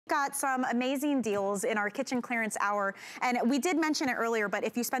got some amazing deals in our kitchen clearance hour. And we did mention it earlier, but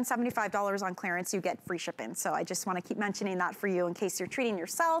if you spend $75 on clearance, you get free shipping. So I just want to keep mentioning that for you in case you're treating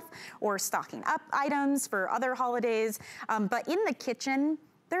yourself or stocking up items for other holidays. But in the kitchen,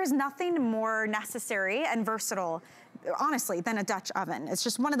 there is nothing more necessary and versatile, honestly, than a Dutch oven. It's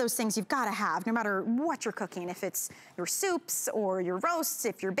just one of those things you've got to have no matter what you're cooking, if it's your soups or your roasts,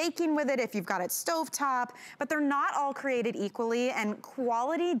 if you're baking with it, if you've got it stovetop, but they're not all created equally, and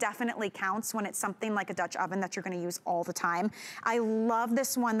quality definitely counts when it's something like a Dutch oven that you're going to use all the time. I love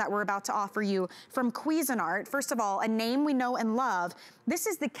this one that we're about to offer you from Cuisinart. First of all, a name we know and love. This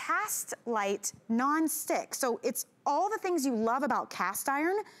is the CastLite Nonstick. So it's all the things you love about cast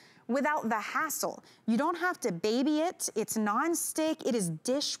iron without the hassle. You don't have to baby it. It's non-stick. It is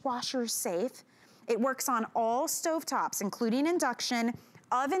dishwasher safe. It works on all stovetops, including induction.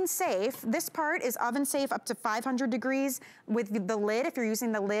 Oven safe. This part is oven safe up to 500 degrees. With the lid, if you're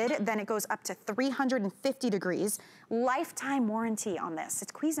using the lid, then it goes up to 350 degrees. Lifetime warranty on this.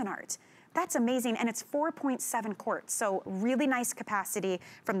 It's Cuisinart. That's amazing, and it's 4.7 quarts, so really nice capacity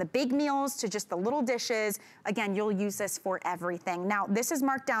from the big meals to just the little dishes. Again, you'll use this for everything. Now, this is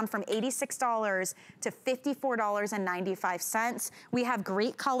marked down from $86 to $54.95. We have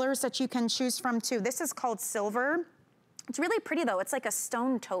great colors that you can choose from too. This is called silver. It's really pretty though. It's like a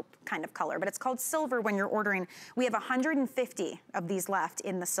stone taupe kind of color, but it's called silver when you're ordering. We have 150 of these left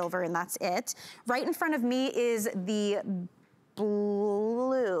in the silver, and that's it. Right in front of me is the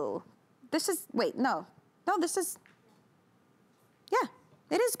blue. This is, wait, no, this is, yeah,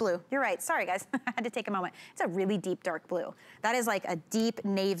 it is blue. You're right, sorry guys, I had to take a moment. It's a really deep dark blue. That is like a deep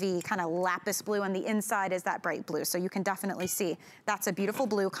navy kind of lapis blue, and the inside is that bright blue, so you can definitely see. That's a beautiful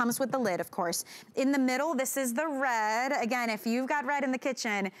blue, comes with the lid, of course. In the middle, this is the red. Again, if you've got red in the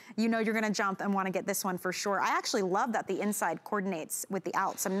kitchen, you know you're gonna jump and wanna get this one for sure. I actually love that the inside coordinates with the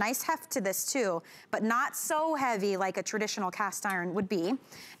out. Some nice heft to this too, but not so heavy like a traditional cast iron would be.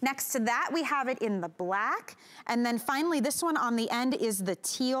 Next to that, we have it in the black. And then finally, this one on the end is the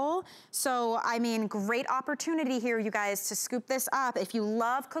teal. So, I mean, great opportunity here, you guys, to scoop this up. If you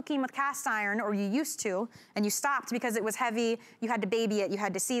love cooking with cast iron, or you used to, and you stopped because it was heavy, you had to baby it, you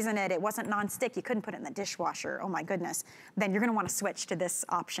had to season it, it wasn't non-stick, you couldn't put it in the dishwasher, oh my goodness, then you're gonna wanna switch to this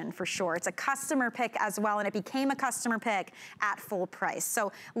option for sure. It's a customer pick as well, and it became a customer pick at full price.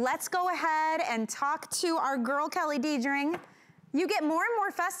 So let's go ahead and talk to our girl, Kelly Diedring. You get more and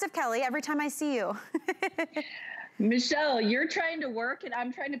more festive, Kelly, every time I see you. Michelle, you're trying to work and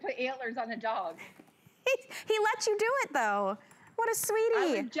I'm trying to put antlers on a dog. He let you do it though. What a sweetie.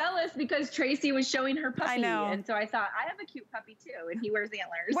 I was jealous because Tracy was showing her puppy. I know. And so I thought, I have a cute puppy too, and he wears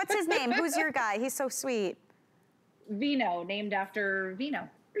antlers. What's his name? Who's your guy? He's so sweet. Vino, named after Vino.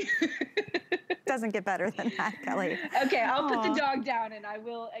 Doesn't get better than that, Kelly. Okay, I'll put the dog down, and I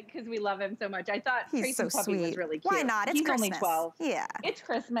will, because we love him so much. I thought Tracy's so puppy sweet. was really cute. Why not? It's He's Christmas. Only 12. Yeah. It's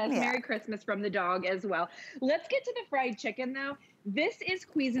Christmas. Yeah. Merry Christmas from the dog as well. Let's get to the fried chicken, though. This is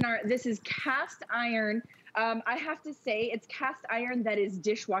Cuisinart. This is cast iron. I have to say, it's cast iron that is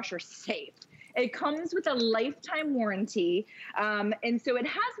dishwasher safe. It comes with a lifetime warranty, and so it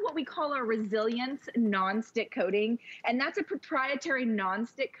has what we call a resilience non-stick coating, and that's a proprietary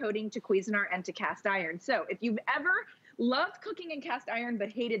non-stick coating to Cuisinart and to cast iron. So if you've ever loved cooking in cast iron but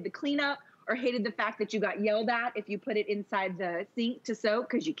hated the cleanup or hated the fact that you got yelled at if you put it inside the sink to soak,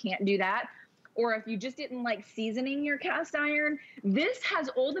 because you can't do that, or if you just didn't like seasoning your cast iron, this has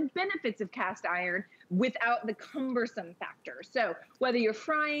all the benefits of cast iron without the cumbersome factor. So whether you're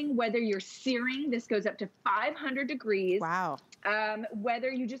frying, whether you're searing, this goes up to 500 degrees. Wow.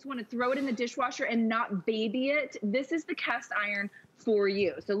 Whether you just want to throw it in the dishwasher and not baby it, this is the cast iron for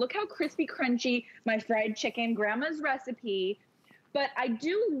you. So look how crispy, crunchy my fried chicken, grandma's recipe. But I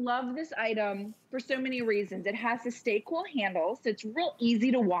do love this item for so many reasons. It has the stay cool handle, so it's real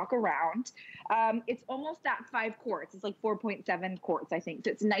easy to walk around. It's almost that 5 quarts. It's like 4.7 quarts, I think.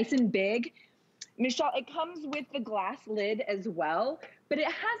 So it's nice and big. Michelle, it comes with the glass lid as well, but it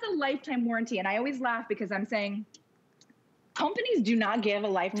has a lifetime warranty. And I always laugh because I'm saying companies do not give a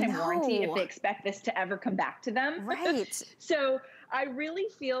lifetime warranty if they expect this to ever come back to them. Right. So I really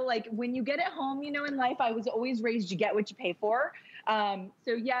feel like when you get it home, you know, in life, I was always raised, you get what you pay for.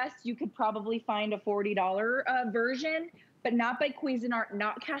 So yes, you could probably find a $40 version, but not by Cuisinart,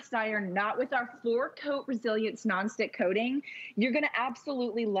 not cast iron, not with our 4-coat resilience nonstick coating. You're gonna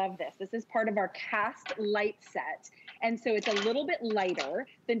absolutely love this. This is part of our CastLite set. And so it's a little bit lighter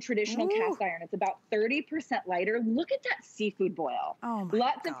than traditional cast iron. It's about 30% lighter. Look at that seafood boil. Oh my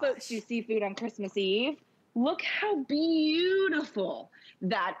Lots of folks do seafood on Christmas Eve. Look how beautiful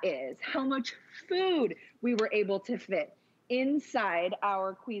that is. How much food we were able to fit inside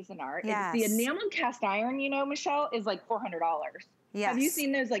our Cuisinart. Yes. It's the enameled cast iron, you know, Michelle, is like $400. Yes. Have you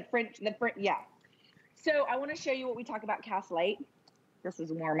seen those like yeah. So I want to show you what we talk about CastLite. This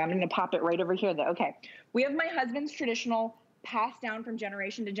is warm. I'm going to pop it right over here though. Okay. We have my husband's traditional passed down from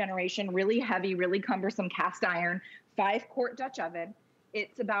generation to generation, really heavy, really cumbersome cast iron, 5-quart Dutch oven.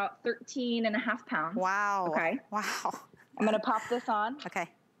 It's about 13.5 pounds. Wow. Okay. Wow. I'm going to pop this on. Okay.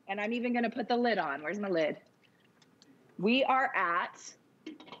 And I'm even going to put the lid on. Where's my lid? We are at,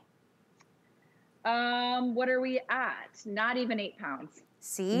 what are we at? Not even 8 pounds.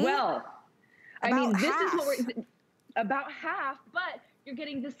 See? Well, I mean, this half. is what we're, about half, but you're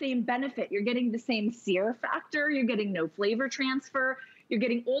getting the same benefit. You're getting the same sear factor. You're getting no flavor transfer. You're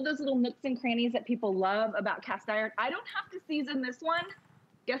getting all those little nooks and crannies that people love about cast iron. I don't have to season this one.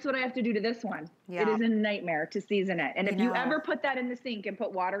 Guess what I have to do to this one? Yeah. It is a nightmare to season it. And if you ever put that in the sink and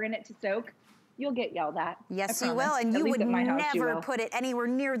put water in it to soak, you'll get yelled at. Yes, you will. And you would never put it anywhere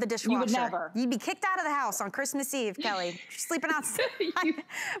near the dishwasher. You would never. You'd be kicked out of the house on Christmas Eve, Kelly. Sleeping outside.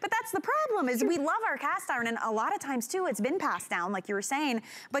 But that's the problem, is we love our cast iron. And a lot of times, too, it's been passed down, like you were saying.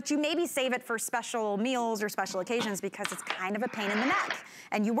 But you maybe save it for special meals or special occasions because it's kind of a pain in the neck.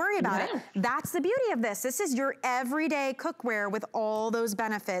 And you worry about it. That's the beauty of this. This is your everyday cookware with all those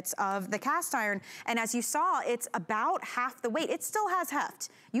benefits of the cast iron. And as you saw, it's about half the weight. It still has heft.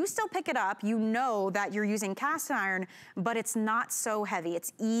 You still pick it up. You know that you're using cast iron, but it's not so heavy.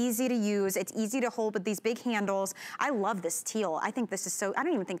 It's easy to use. It's easy to hold with these big handles. I love this teal. I think this is so, I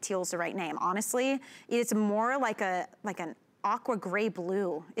don't even think teal is the right name. Honestly, it's more like an aqua gray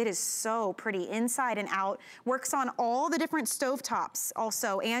blue. It is so pretty inside and out. Works on all the different stovetops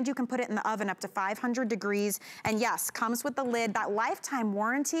also, and you can put it in the oven up to 500 degrees. And yes, comes with the lid. That lifetime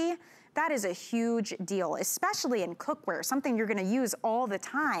warranty, that is a huge deal, especially in cookware, something you're gonna use all the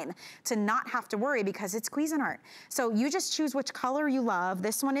time to not have to worry because it's Cuisinart. So you just choose which color you love.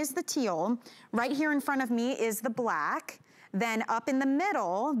 This one is the teal. Right here in front of me is the black. Then up in the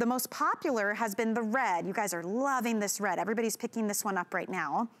middle, the most popular has been the red. You guys are loving this red. Everybody's picking this one up right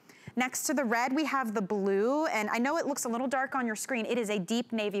now. Next to the red, we have the blue, and I know it looks a little dark on your screen. It is a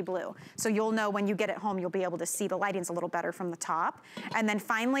deep navy blue. So you'll know when you get it home, you'll be able to see the lighting's a little better from the top. And then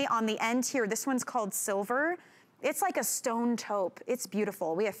finally on the end here, this one's called silver. It's like a stone taupe. It's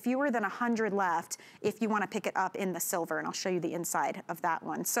beautiful. We have fewer than 100 left if you wanna pick it up in the silver, and I'll show you the inside of that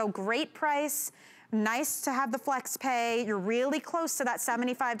one. So great price. Nice to have the flex pay. You're really close to that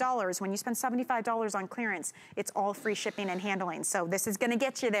 $75. When you spend $75 on clearance, it's all free shipping and handling. So this is gonna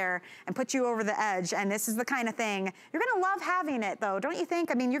get you there and put you over the edge. And this is the kind of thing, you're gonna love having it though, don't you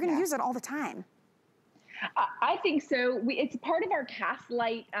think? I mean, you're gonna use it all the time. I think so. It's part of our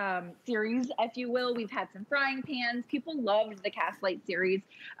CastLite series, if you will. We've had some frying pans. People loved the CastLite series.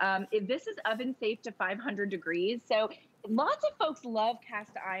 This is oven safe to 500 degrees. So lots of folks love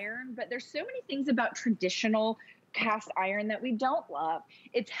cast iron, but there's so many things about traditional cast iron that we don't love.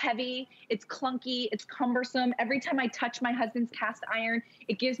 It's heavy, it's clunky, it's cumbersome. Every time I touch my husband's cast iron,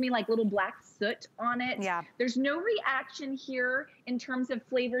 it gives me like little black soot on it. Yeah. There's no reaction here in terms of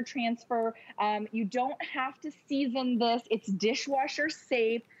flavor transfer. You don't have to season this. It's dishwasher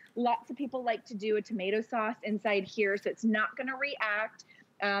safe. Lots of people like to do a tomato sauce inside here, so it's not gonna react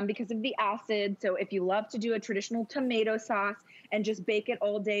because of the acid. So if you love to do a traditional tomato sauce and just bake it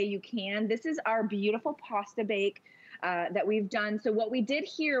all day, you can. This is our beautiful pasta bake that we've done. So what we did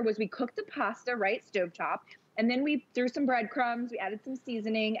here was we cooked the pasta, right, stovetop, and then we threw some breadcrumbs, we added some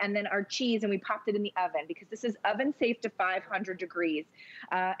seasoning, and then our cheese, and we popped it in the oven because this is oven safe to 500 degrees.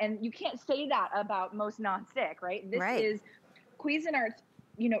 And you can't say that about most nonstick, right? This is Cuisinart's,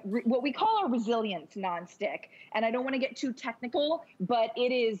 you know, what we call our resilience nonstick. And I don't want to get too technical, but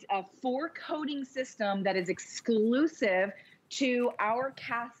it is a 4-coating system that is exclusive to our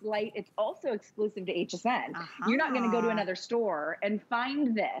CastLite. It's also exclusive to HSN. You're not going to go to another store and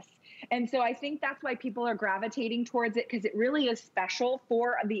find this. And so I think that's why people are gravitating towards it, because it really is special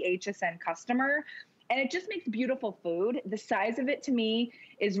for the HSN customer. And it just makes beautiful food. The size of it to me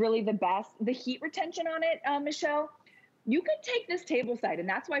is really the best. The heat retention on it, Michelle, you could take this table side, and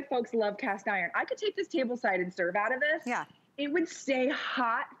that's why folks love cast iron. I could take this table side and serve out of this. Yeah. It would stay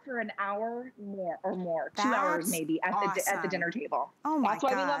hot for an hour or more, 2 hours maybe at the dinner table. Oh my gosh. That's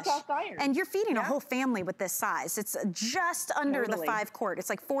why we love cast iron. And you're feeding a whole family with this size. It's just under the 5-quart. It's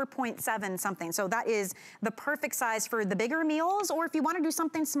like 4.7 something. So that is the perfect size for the bigger meals, or if you want to do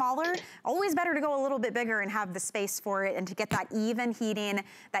something smaller, always better to go a little bit bigger and have the space for it and to get that even heating,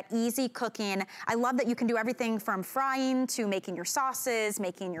 that easy cooking. I love that you can do everything from frying to making your sauces,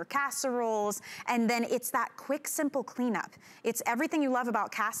 making your casseroles, and then it's that quick, simple cleanup. It's everything you love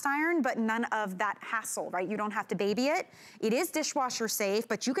about cast iron, but none of that hassle, right? You don't have to baby it. It is dishwasher safe,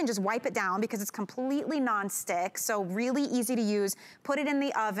 but you can just wipe it down because it's completely non-stick, so really easy to use. Put it in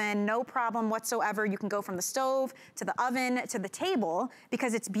the oven, no problem whatsoever. You can go from the stove to the oven to the table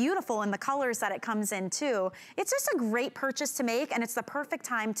because it's beautiful in the colors that it comes in too. It's just a great purchase to make, and it's the perfect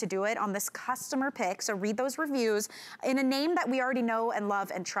time to do it on this customer pick. So read those reviews in a name that we already know and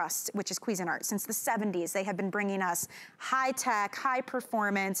love and trust, which is Cuisinart. Since the 70s, they have been bringing us high tech, high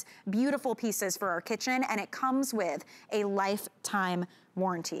performance, beautiful pieces for our kitchen, and it comes with a lifetime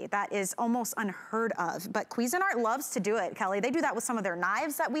warranty. That is almost unheard of, but Cuisinart loves to do it, Kelly. They do that with some of their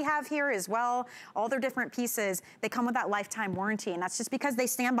knives that we have here as well. All their different pieces, they come with that lifetime warranty, and that's just because they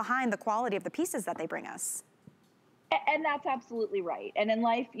stand behind the quality of the pieces that they bring us. And that's absolutely right. And in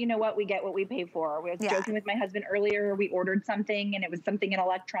life, you know what? We get what we pay for. I was joking with my husband earlier. We ordered something and it was something in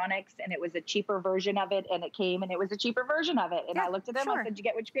electronics and it was a cheaper version of it, and it came and it was a cheaper version of it. And I looked at him, I said, you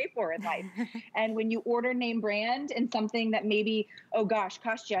get what you pay for in life. And when you order name brand and something that maybe, oh gosh,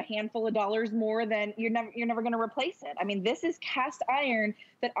 cost you a handful of dollars more, than you're never going to replace it. I mean, this is cast iron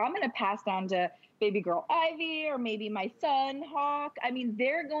that I'm going to pass down to baby girl Ivy or maybe my son Hawk. I mean,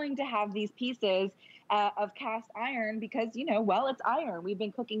 they're going to have these pieces of cast iron because, you know, well, it's iron. We've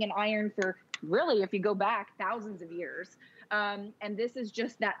been cooking in iron for really, if you go back, thousands of years. And this is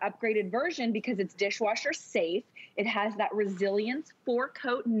just that upgraded version because it's dishwasher safe. It has that resilience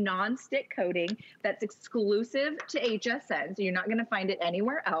 4-coat non-stick coating that's exclusive to HSN. So you're not going to find it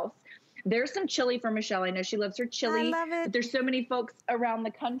anywhere else. There's some chili for Michelle. I know she loves her chili. I love it. But there's so many folks around the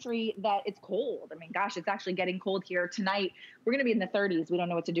country that it's cold. I mean, gosh, it's actually getting cold here tonight. We're going to be in the 30s. We don't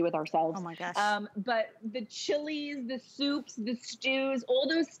know what to do with ourselves. Oh my gosh. But the chilies, the soups, the stews, all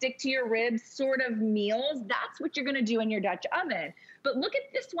those stick to your ribs sort of meals, that's what you're going to do in your Dutch oven. But look at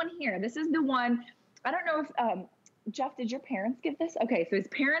this one here. This is the one, I don't know if, Jeff, did your parents give this? Okay, so his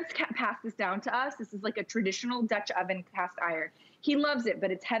parents passed this down to us. This is like a traditional Dutch oven cast iron. He loves it,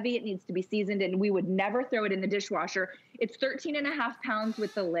 but it's heavy. It needs to be seasoned, and we would never throw it in the dishwasher. It's 13.5 pounds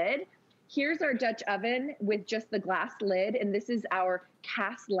with the lid. Here's our Dutch oven with just the glass lid, and this is our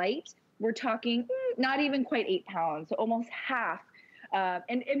CastLite. We're talking not even quite 8 pounds, so almost half.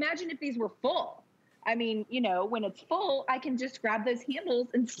 And imagine if these were full. I mean, you know, when it's full, I can just grab those handles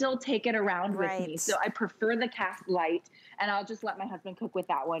and still take it around with me. So I prefer the CastLite, and I'll just let my husband cook with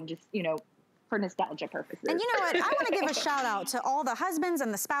that one, just, you know, for nostalgia purposes. And you know what? I want to give a shout out to all the husbands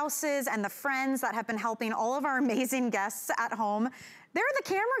and the spouses and the friends that have been helping all of our amazing guests at home. They're the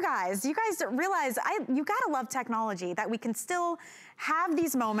camera guys. You guys realize you gotta love technology, that we can still have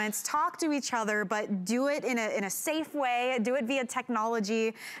these moments, talk to each other, but do it in a safe way, do it via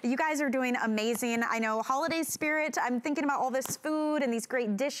technology. You guys are doing amazing. I know holiday spirit, I'm thinking about all this food and these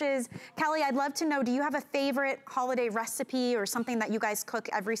great dishes. Kelly, I'd love to know, do you have a favorite holiday recipe or something that you guys cook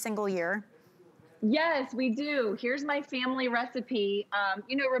every single year? Yes, we do. Here's my family recipe.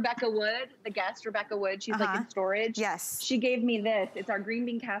 You know Rebecca Wood, the guest, Rebecca Wood, she's like in storage. Yes. She gave me this. It's our green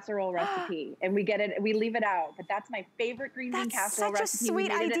bean casserole recipe. And we leave it out. But that's my favorite green bean casserole recipe. That's such a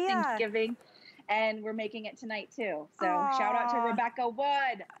sweet idea. idea. At Thanksgiving. And we're making it tonight too. So shout out to Rebecca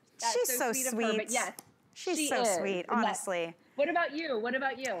Wood. That's she's so sweet. Of her. But yes, she's so sweet, honestly. What about you? What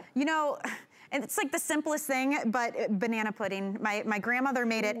about you? You know, and it's like the simplest thing, but banana pudding. My grandmother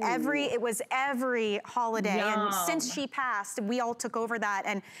made it it was every holiday. Yum. And since she passed, we all took over that.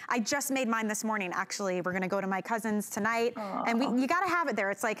 And I just made mine this morning, actually. We're gonna go to my cousin's tonight. Aww. And you gotta have it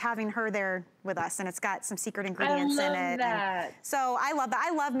there. It's like having her there with us, and it's got some secret ingredients in it. I love that. And so I love that.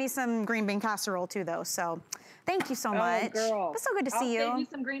 I love me some green bean casserole too, though, so. Thank you so much. Girl. It's so good to see you. I'll save you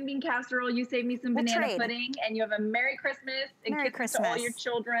some green bean casserole. You save me some banana pudding, and you have a Merry Christmas and kisses to all your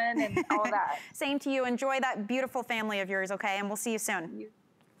children and all that. Same to you. Enjoy that beautiful family of yours, okay? And we'll see you soon.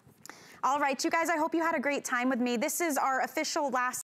 All right, you guys, I hope you had a great time with me. This is our official last